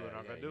lender. They're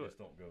not going to do it. Just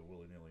don't go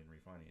willy nilly and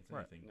refinance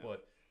anything. No.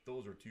 But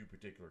those are two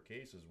particular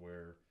cases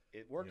where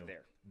it worked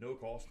there. No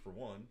cost for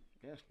one.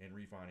 Yeah. And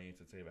refinance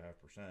and save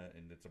 0.5%,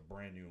 and it's a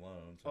brand new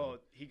loan. So,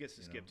 he gets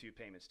to skip 2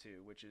 payments too,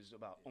 which is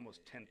about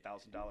almost $10,000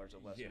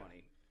 of less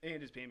money,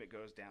 and his payment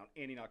goes down,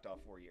 and he knocked off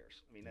 4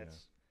 years. I mean,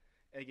 that's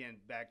again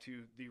back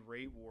to the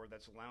rate war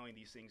that's allowing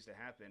these things to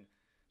happen.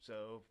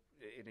 So,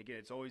 and again,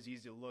 it's always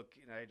easy to look,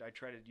 and I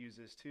try to use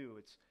this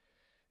too.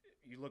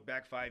 You look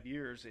back 5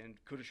 years and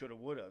coulda, shoulda,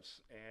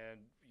 woulda's, and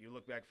you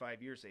look back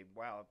 5 years, say,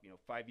 wow,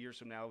 5 years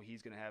from now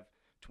he's going to have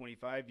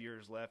 25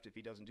 years left if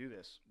he doesn't do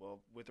this.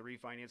 Well, with the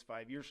refinance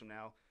 5 years from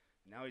now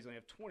he's going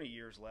to have 20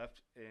 years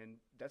left, and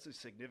that's a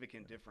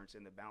significant difference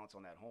in the balance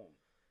on that home.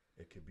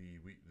 It could be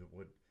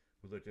what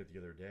we looked at the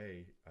other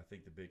day. I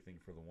think the big thing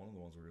for one of the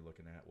ones we were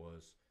looking at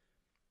was,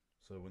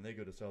 so when they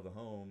go to sell the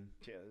home,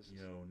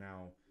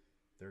 now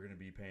they're going to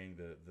be paying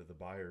the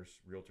buyer's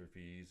realtor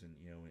fees and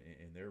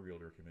and their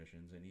realtor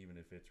commissions, and even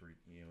if it's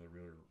the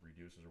realtor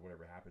reduces or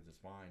whatever happens, it's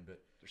fine.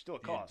 But there's still a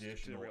cost. The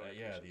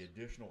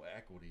additional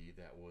equity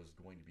that was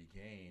going to be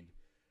gained,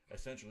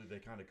 essentially they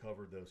kind of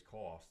covered those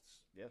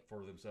costs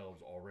for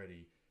themselves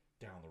already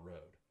down the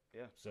road.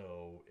 Yeah.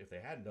 So if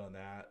they hadn't done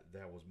that,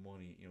 that was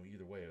money.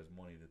 Either way, it was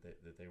money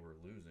that they were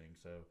losing.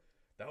 So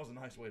that was a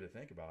nice way to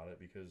think about it,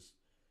 because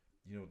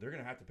they're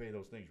going to have to pay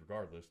those things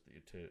regardless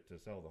to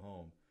sell the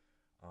home.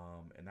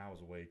 And that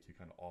was a way to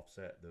kind of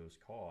offset those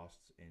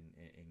costs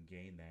and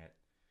gain that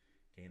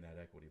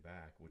equity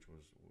back, which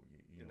was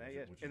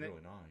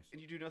really nice.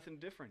 And you do nothing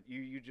different.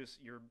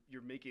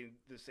 You're making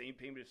the same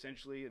payment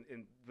essentially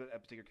in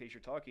that particular case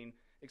you're talking,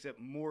 except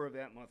more of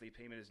that monthly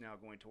payment is now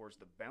going towards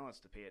the balance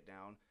to pay it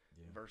down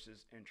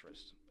versus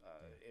interest.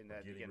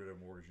 Getting rid of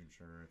mortgage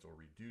insurance or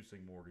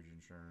reducing mortgage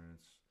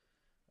insurance.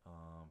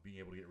 Being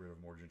able to get rid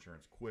of mortgage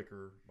insurance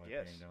quicker by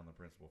paying down the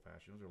principal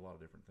faster. Those are a lot of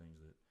different things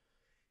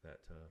that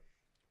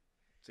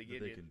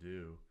they can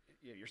do.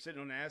 Yeah, you're sitting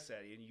on an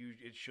asset, and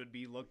it should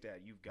be looked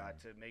at. You've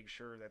got to make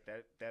sure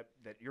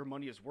that your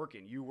money is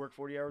working. You work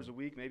 40 hours a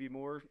week, maybe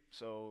more,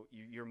 so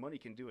your money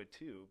can do it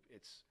too.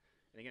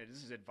 And again,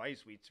 this is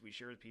advice we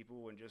share with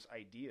people and just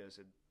ideas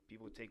that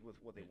people take with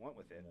what they want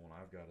with it. Well,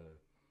 I've got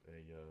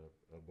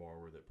a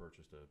borrower that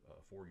purchased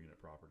a 4-unit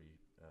property,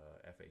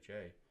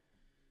 FHA,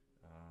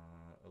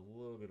 a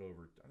little bit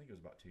over, I think it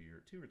was about 2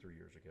 or 3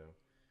 years ago.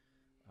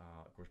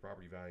 Of course,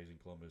 property values in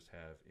Columbus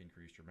have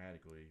increased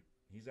dramatically.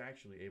 He's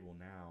actually able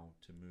now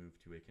to move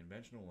to a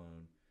conventional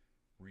loan,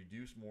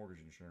 reduce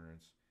mortgage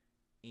insurance,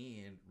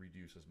 and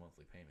reduce his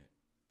monthly payment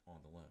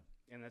on the loan.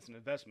 And that's an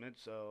investment,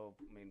 so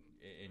I mean,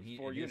 in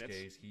his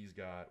case, he's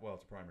got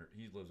it's a primary.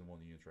 He lives in one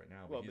of the units right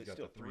now, but he's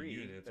got the 3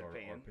 units are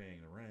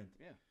paying the rent.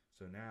 Yeah.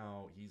 So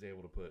now he's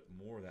able to put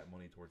more of that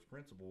money towards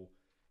principal,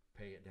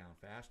 pay it down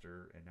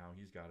faster, and now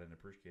he's got an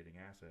appreciating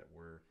asset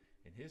where,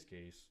 in his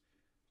case,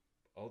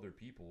 other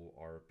people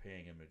are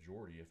paying a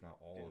majority, if not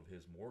all, of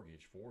his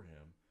mortgage for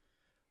him.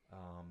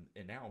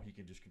 And now he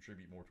can just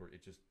contribute more toward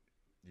it.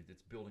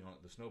 It's building on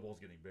it. The snowball's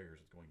getting bigger as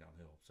it's going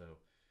downhill. So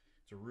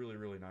it's a really,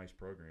 really nice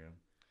program.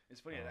 It's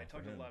funny. I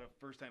talked to a lot of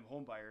first-time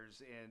home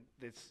buyers, and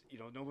it's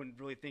no one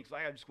really thinks,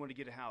 I just want to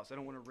get a house. I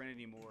don't want to rent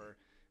anymore.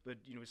 But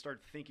we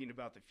start thinking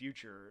about the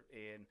future,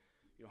 and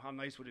how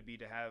nice would it be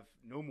to have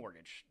no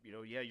mortgage?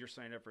 You're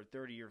signing up for a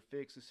 30-year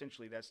fix.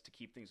 Essentially, that's to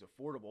keep things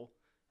affordable.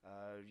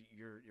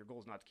 Your goal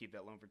is not to keep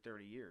that loan for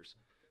 30 years.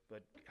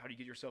 But how do you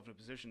get yourself in a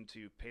position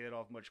to pay that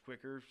off much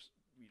quicker?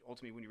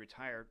 Ultimately, when you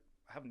retire,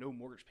 have no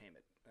mortgage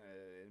payment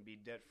and be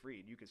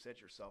debt-free. You can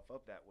set yourself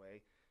up that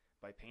way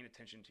by paying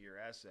attention to your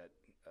asset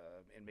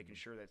and making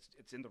sure that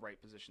it's in the right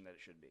position that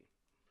it should be.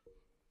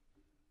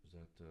 Is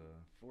that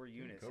 4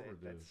 units?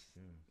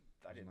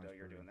 I didn't know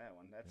you were doing that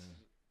one.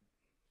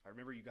 I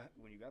remember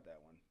when you got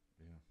that one.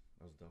 Yeah,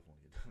 that was definitely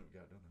we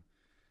got done.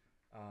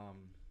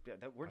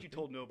 Weren't you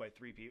told no by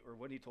 3 people, or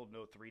when you told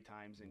no 3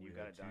 times and you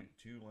got it done?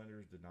 2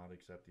 lenders did not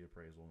accept the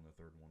appraisal, and the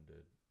third one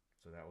did.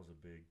 So that was a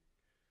big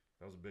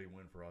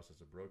win for us as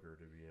a broker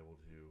to be able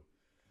to,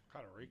 What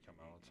kind of rate come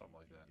out on something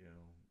like that? you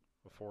know,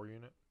 A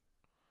 4-unit?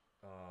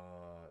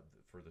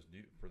 for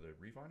the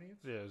refinance.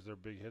 Yeah, is there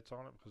big hits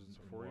on it because it's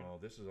a 4-unit? Well,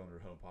 this is under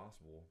Home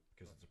Possible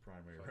because it's a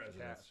primary So it's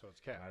residence. So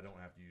it's And capped. I don't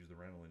have to use the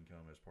rental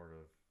income as part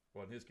of.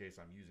 Well, in his case,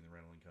 I'm using the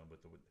rental income,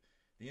 but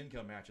the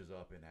income matches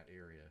up in that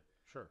area.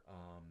 Sure.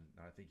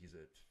 I think he's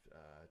at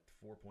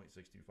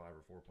 4.625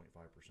 or 4.5%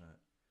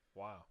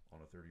 Wow.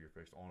 on a 30-year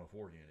fixed on a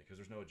 4-unit because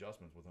there's no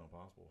adjustments with Home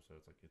Possible. So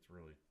it's like it's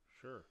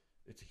Sure.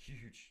 a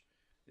huge.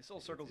 This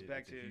all circles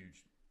back it's a to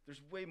huge.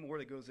 there's way more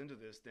that goes into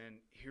this than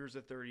here's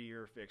a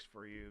 30-year fix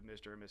for you,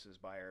 Mr. and Mrs.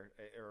 Buyer,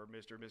 or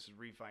Mr. and Mrs.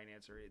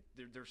 Refinancer.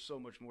 There's so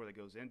much more that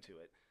goes into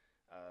it.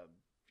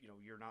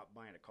 You're not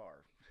buying a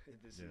car.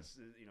 This is,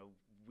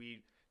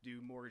 we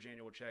do mortgage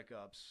annual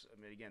checkups.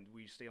 I mean, again,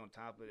 we stay on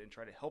top of it and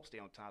try to help stay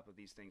on top of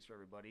these things for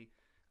everybody.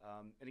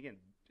 And again,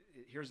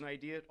 here's an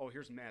idea. Oh,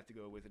 here's math to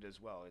go with it as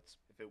well.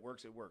 If it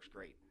works,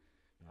 great.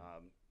 Yeah.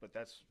 But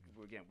that's,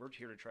 again, we're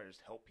here to try to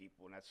just help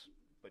people,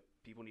 but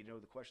people need to know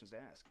the questions to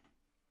ask.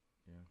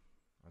 Yeah,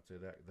 I'd say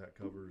that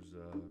covers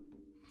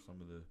some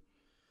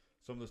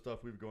of the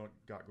stuff we've got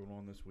going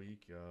on this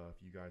week.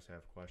 If you guys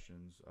have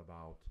questions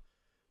about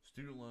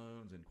student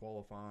loans and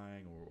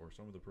qualifying, or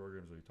some of the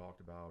programs we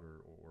talked about,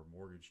 or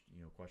mortgage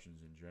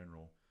questions in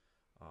general,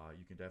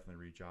 you can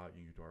definitely reach out.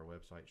 You can go to our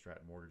website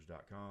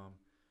strattonmortgage.com.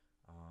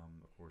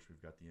 Of course,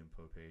 we've got the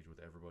info page with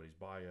everybody's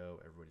bio,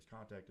 everybody's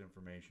contact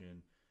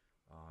information.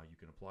 You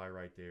can apply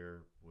right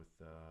there with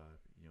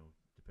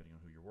depending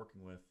on who you're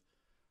working with.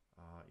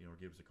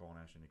 Give us a call and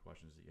ask any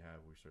questions that you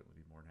have. We'd certainly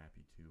be more than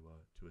happy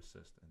to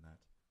assist in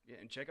that. Yeah,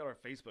 and check out our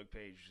Facebook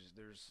page.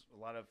 There's a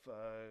lot of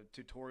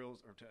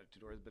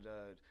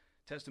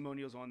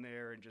testimonials on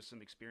there, and just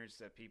some experience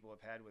that people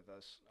have had with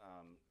us.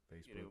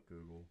 Facebook,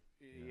 Google.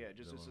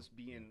 Just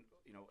being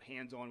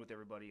hands-on with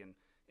everybody and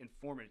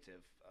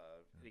informative.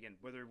 And again,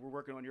 whether we're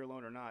working on your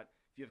loan or not,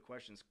 if you have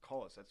questions,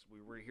 call us.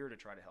 We're here to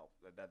try to help.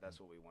 That's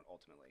what we want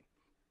ultimately.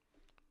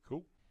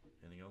 Cool.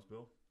 Anything else,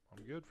 Bill?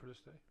 I'm good for this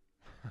day.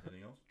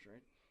 Anything else? That's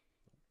right.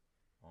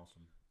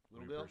 Awesome.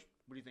 Little Bill,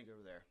 what do you think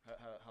over there?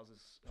 How's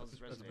this That's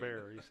resonating? a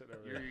bear. He's sitting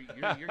over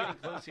there. You're getting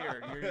close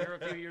here. You're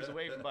a few years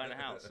away from buying a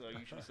house, so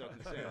you should be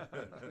soaking soon.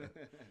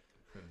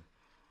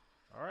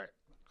 All right.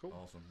 Cool.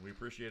 Awesome. We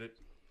appreciate it.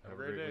 Have a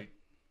great day. week.